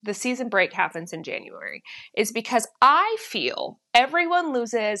the season break happens in January is because I feel everyone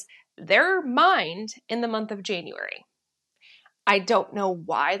loses their mind in the month of January. I don't know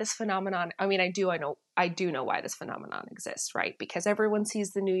why this phenomenon, I do know why this phenomenon exists, right? Because everyone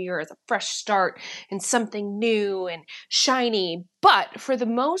sees the new year as a fresh start and something new and shiny. But for the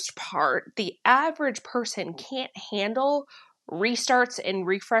most part, the average person can't handle restarts and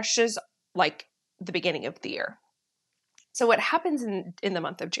refreshes like the beginning of the year. So what happens in the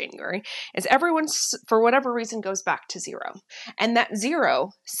month of January is everyone, for whatever reason, goes back to zero. And that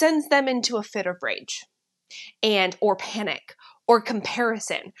zero sends them into a fit of rage or panic or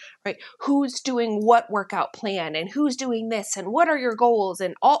comparison, right? Who's doing what workout plan and who's doing this and what are your goals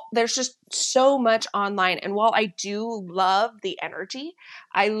and all. There's just so much online. And while I do love the energy,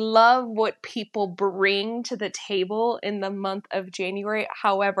 I love what people bring to the table in the month of January.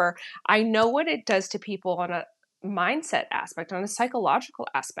 However, I know what it does to people on a mindset aspect, on a psychological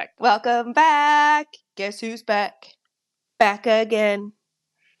aspect. Welcome back. Guess who's back? Back again.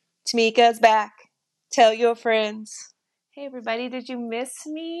 Tamika's back. Tell your friends. Hey everybody, did you miss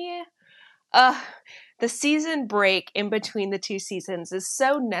me? The season break in between the two seasons is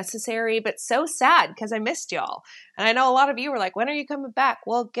so necessary, but so sad because I missed y'all. And I know a lot of you were like, when are you coming back?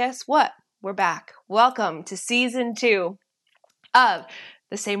 Well, guess what? We're back. Welcome to season 2 of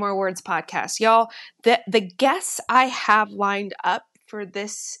the Say More Words podcast. Y'all, the guests I have lined up for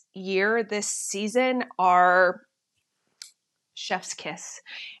this year, this season are chef's kiss.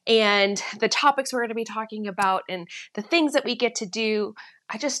 And the topics we're going to be talking about and the things that we get to do,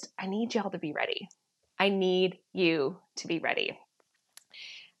 I need y'all to be ready. I need you to be ready.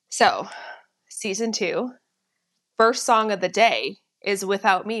 So, season 2, first song of the day is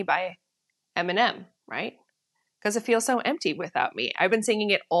Without Me by Eminem, right? Because it feels so empty without me. I've been singing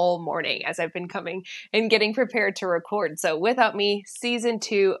it all morning as I've been coming and getting prepared to record. So Without Me, season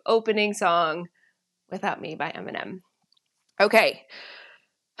 2, opening song, Without Me by Eminem. Okay.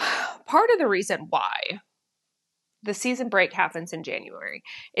 Part of the reason why the season break happens in January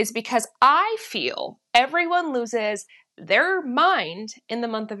is because I feel everyone loses their mind in the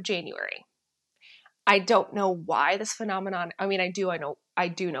month of January. I don't know why this phenomenon, I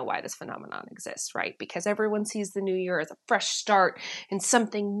do know why this phenomenon exists, right? Because everyone sees the new year as a fresh start and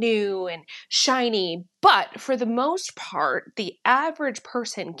something new and shiny. But for the most part, the average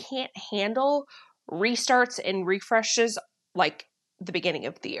person can't handle restarts and refreshes like the beginning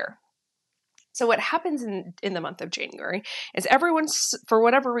of the year. So what happens in the month of January is everyone, for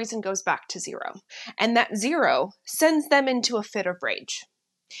whatever reason, goes back to zero. And that zero sends them into a fit of rage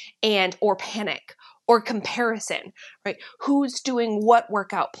or panic or comparison, right? Who's doing what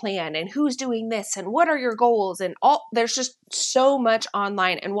workout plan and who's doing this and what are your goals and all. There's just so much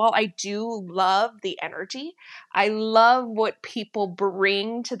online. And while I do love the energy, I love what people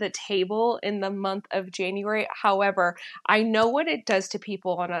bring to the table in the month of January. However, I know what it does to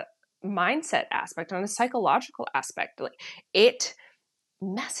people on a mindset aspect, on a psychological aspect. Like, it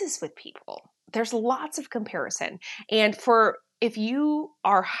messes with people. There's lots of comparison. And if you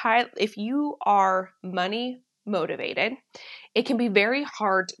are money motivated, it can be very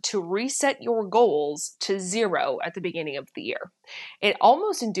hard to reset your goals to zero at the beginning of the year. It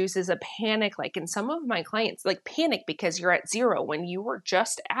almost induces a panic, like in some of my clients, like panic because you're at zero when you were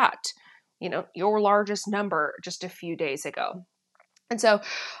just at, your largest number just a few days ago. And so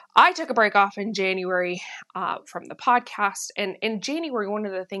I took a break off in January from the podcast. And in January, one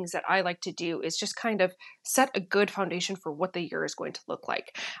of the things that I like to do is just kind of set a good foundation for what the year is going to look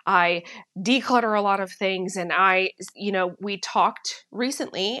like. I declutter a lot of things. And we talked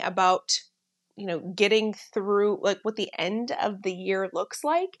recently about getting through like what the end of the year looks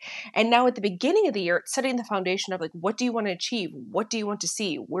like. And now at the beginning of the year, it's setting the foundation of like, what do you want to achieve? What do you want to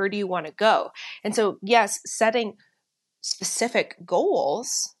see? Where do you want to go? And so, yes, setting specific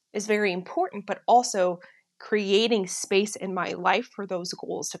goals is very important, but also creating space in my life for those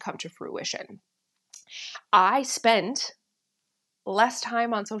goals to come to fruition. I spent less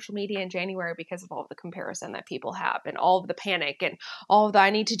time on social media in January because of all of the comparison that people have and all of the panic and all of the I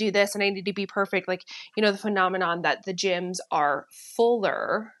need to do this and I need to be perfect. Like, the phenomenon that the gyms are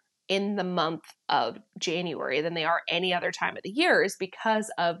fuller in the month of January than they are any other time of the year is because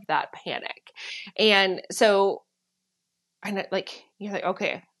of that panic. And so you're like,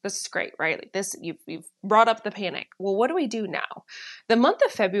 okay, this is great, right? Like this, you've brought up the panic. Well, what do we do now? The month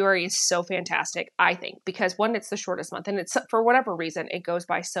of February is so fantastic, I think, because one, it's the shortest month, and it's for whatever reason, it goes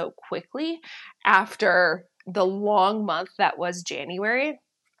by so quickly after the long month that was January.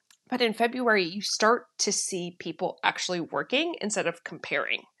 But in February, you start to see people actually working instead of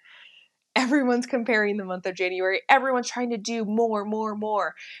comparing. Everyone's comparing the month of January. Everyone's trying to do more, more,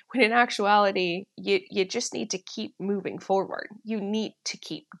 more. When in actuality, you just need to keep moving forward. You need to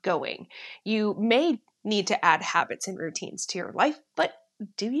keep going. You may need to add habits and routines to your life, but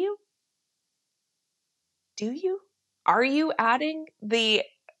do you? Do you? Are you adding the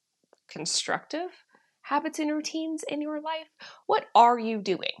constructive habits and routines in your life? What are you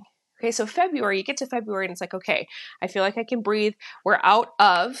doing? Okay, so February, you get to February and it's like, okay, I feel like I can breathe. We're out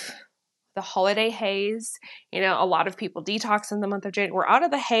of the holiday haze. You know, a lot of people detox in the month of January. We're out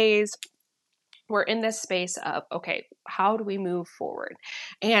of the haze. We're in this space of, okay, how do we move forward?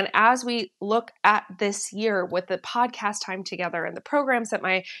 And as we look at this year with the podcast time together and the programs that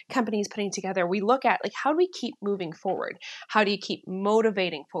my company is putting together, we look at like, how do we keep moving forward? How do you keep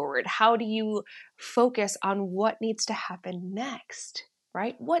motivating forward? How do you focus on what needs to happen next,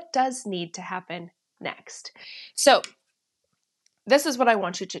 right? What does need to happen next? So this is what I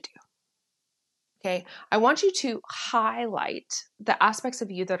want you to do. Okay, I want you to highlight the aspects of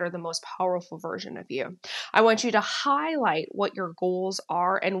you that are the most powerful version of you. I want you to highlight what your goals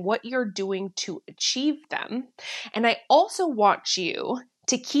are and what you're doing to achieve them. And I also want you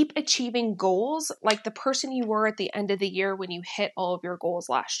to keep achieving goals like the person you were at the end of the year when you hit all of your goals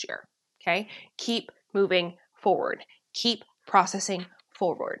last year. Okay, keep moving forward. Keep processing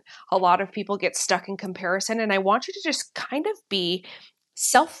forward. A lot of people get stuck in comparison, and I want you to just kind of be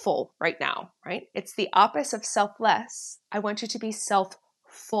self-full right now, right? It's the opposite of selfless. I want you to be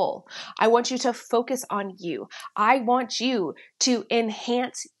self-full. I want you to focus on you. I want you to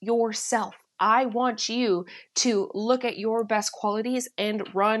enhance yourself. I want you to look at your best qualities and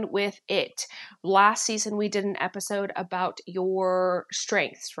run with it. Last season, we did an episode about your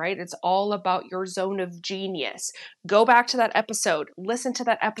strengths, right? It's all about your zone of genius. Go back to that episode, listen to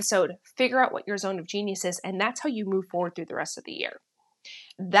that episode, figure out what your zone of genius is, and that's how you move forward through the rest of the year.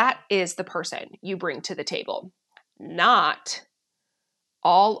 That is the person you bring to the table, not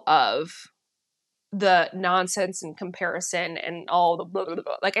all of the nonsense and comparison and all the blah, blah,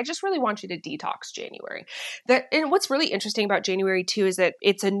 blah. Like, I just really want you to detox January. And what's really interesting about January too is that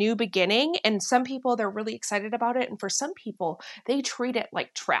it's a new beginning, and some people, they're really excited about it. And for some people, they treat it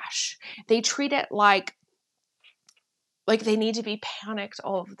like trash. They treat it like they need to be panicked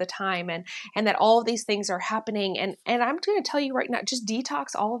all of the time, and that all of these things are happening. And I'm going to tell you right now, just detox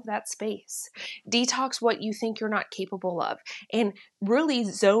all of that space. Detox what you think you're not capable of, and really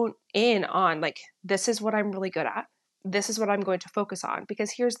zone in on like, this is what I'm really good at. This is what I'm going to focus on.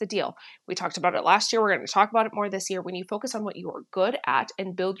 Because here's the deal. We talked about it last year. We're going to talk about it more this year. When you focus on what you are good at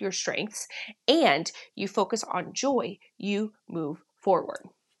and build your strengths, and you focus on joy, you move forward.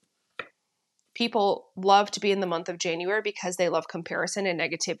 People love to be in the month of January because they love comparison and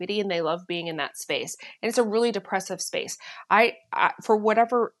negativity, and they love being in that space. And it's a really depressive space. I for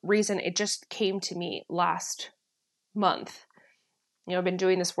whatever reason, it just came to me last month. You know, I've been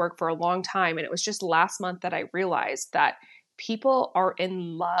doing this work for a long time, and it was just last month that I realized that people are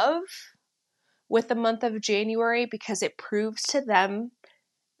in love with the month of January because it proves to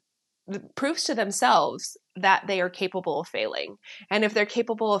themselves that they are capable of failing. And if they're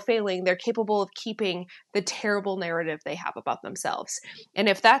capable of failing, they're capable of keeping the terrible narrative they have about themselves. And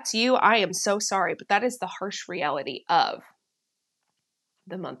if that's you, I am so sorry, but that is the harsh reality of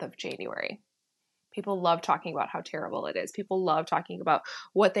the month of January. People love talking about how terrible it is. People love talking about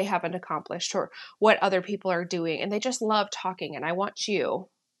what they haven't accomplished or what other people are doing. And they just love talking. And I want you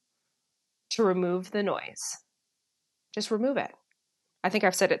to remove the noise. Just remove it. I think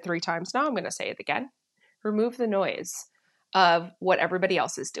I've said it 3 times now. I'm going to say it again. Remove the noise of what everybody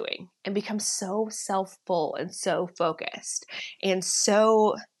else is doing and become so self-full and so focused and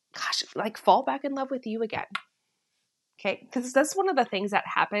so, like, fall back in love with you again. Okay, because that's one of the things that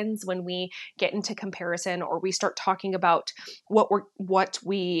happens when we get into comparison, or we start talking about what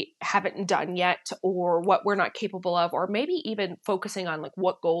we haven't done yet, or what we're not capable of, or maybe even focusing on like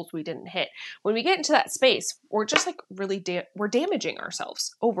what goals we didn't hit. When we get into that space, we're just like really we're damaging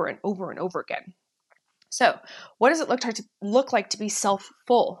ourselves over and over and over again. So, what does it look like to be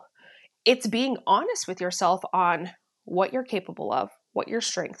self-full? It's being honest with yourself on what you're capable of, what your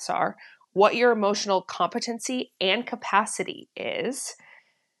strengths are, what your emotional competency and capacity is.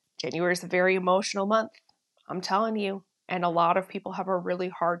 January is a very emotional month, I'm telling you, and a lot of people have a really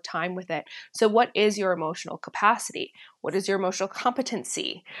hard time with it. So what is your emotional capacity? What is your emotional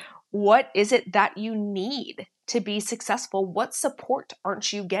competency? What is it that you need to be successful? What support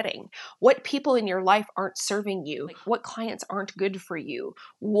aren't you getting? What people in your life aren't serving you? What clients aren't good for you?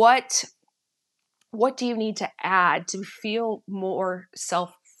 What do you need to add to feel more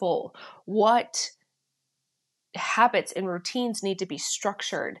self-full? What habits and routines need to be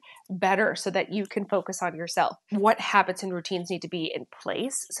structured better so that you can focus on yourself? What habits and routines need to be in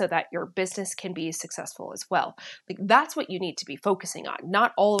place so that your business can be successful as well? Like, that's what you need to be focusing on,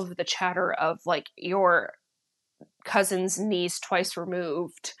 not all of the chatter of like your cousin's niece twice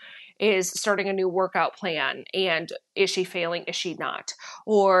removed is starting a new workout plan, and is she failing, is she not?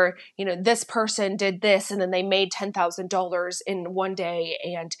 Or, this person did this and then they made $10,000 in one day,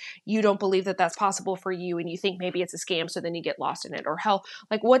 and you don't believe that that's possible for you, and you think maybe it's a scam, so then you get lost in it. Or hell,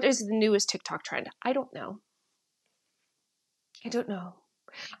 like, what is the newest TikTok trend? I don't know.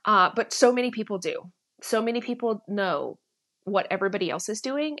 But so many people do. So many people know what everybody else is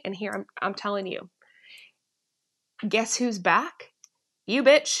doing, and here I'm telling you, guess who's back? You,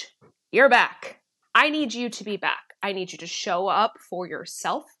 bitch. You're back. I need you to be back. I need you to show up for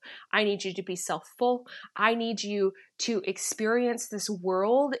yourself. I need you to be self-full. I need you to experience this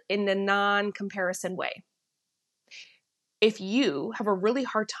world in a non-comparison way. If you have a really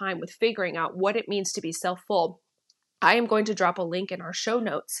hard time with figuring out what it means to be self-full, I am going to drop a link in our show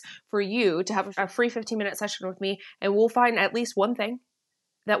notes for you to have a free 15-minute session with me, and we'll find at least one thing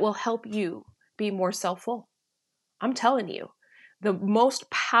that will help you be more self-full. I'm telling you, the most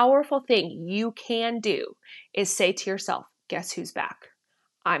powerful thing you can do is say to yourself, guess who's back?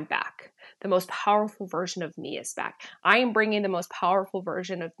 I'm back. The most powerful version of me is back. I am bringing the most powerful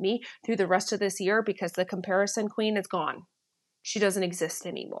version of me through the rest of this year because the comparison queen is gone. She doesn't exist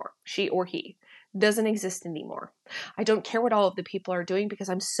anymore. She or he doesn't exist anymore. I don't care what all of the people are doing because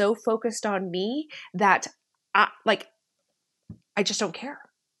I'm so focused on me that I just don't care.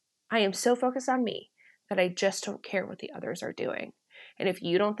 I am so focused on me that I just don't care what the others are doing. And if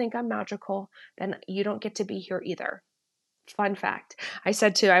you don't think I'm magical, then you don't get to be here either. Fun fact.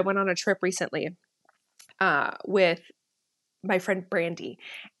 I went on a trip recently with my friend Brandy,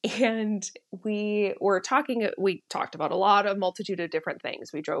 and we talked about a multitude of different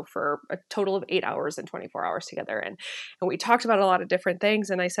things. We drove for a total of 8 hours and 24 hours together. And we talked about a lot of different things.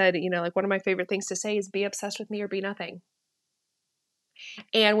 And I said, one of my favorite things to say is be obsessed with me or be nothing.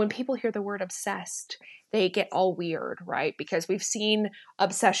 And when people hear the word obsessed, they get all weird, right? Because we've seen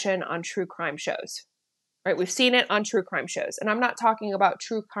obsession on true crime shows, right? We've seen it on true crime shows. And I'm not talking about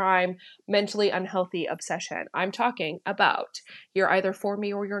true crime, mentally unhealthy obsession. I'm talking about you're either for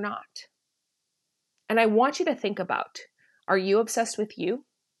me or you're not. And I want you to think about, are you obsessed with you?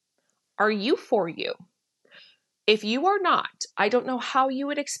 Are you for you? If you are not, I don't know how you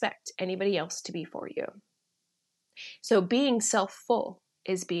would expect anybody else to be for you. So being self-full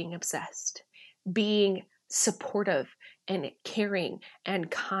is being obsessed, being supportive and caring and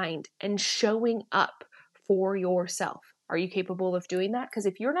kind and showing up for yourself. Are you capable of doing that? Because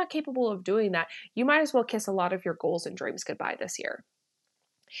if you're not capable of doing that, you might as well kiss a lot of your goals and dreams goodbye this year.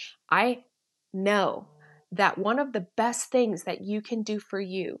 I know that one of the best things that you can do for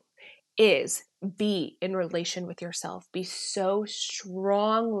you is be in relation with yourself. Be so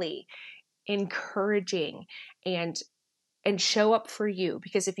strongly encouraging and show up for you,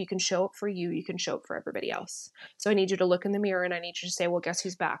 because if you can show up for you, you can show up for everybody else. So I need you to look in the mirror and I need you to say, well, guess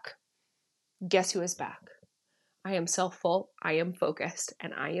who's back? Guess who is back? I am self-full, I am focused,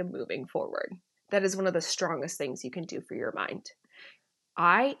 and I am moving forward. That is one of the strongest things you can do for your mind.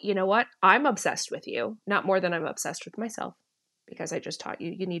 You know what? I'm obsessed with you, not more than I'm obsessed with myself, because I just taught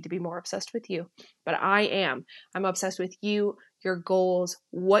you need to be more obsessed with you. But I'm obsessed with you, your goals,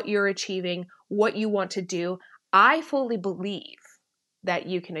 what you're achieving, what you want to do. I fully believe that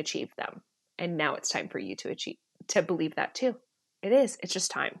you can achieve them. And now it's time for you to believe that too. It is. It's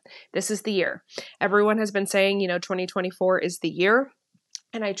just time. This is the year. Everyone has been saying, 2024 is the year.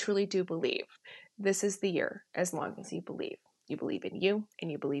 And I truly do believe this is the year, as long as you believe. You believe in you,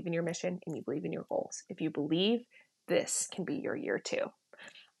 and you believe in your mission, and you believe in your goals. If you believe, this can be your year too.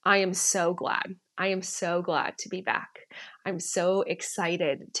 I am so glad. I am so glad to be back. I'm so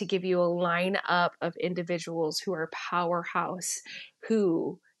excited to give you a lineup of individuals who are powerhouse,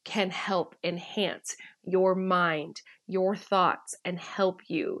 who can help enhance your mind, your thoughts, and help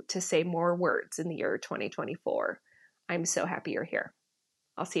you to say more words in the year 2024. I'm so happy you're here.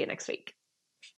 I'll see you next week.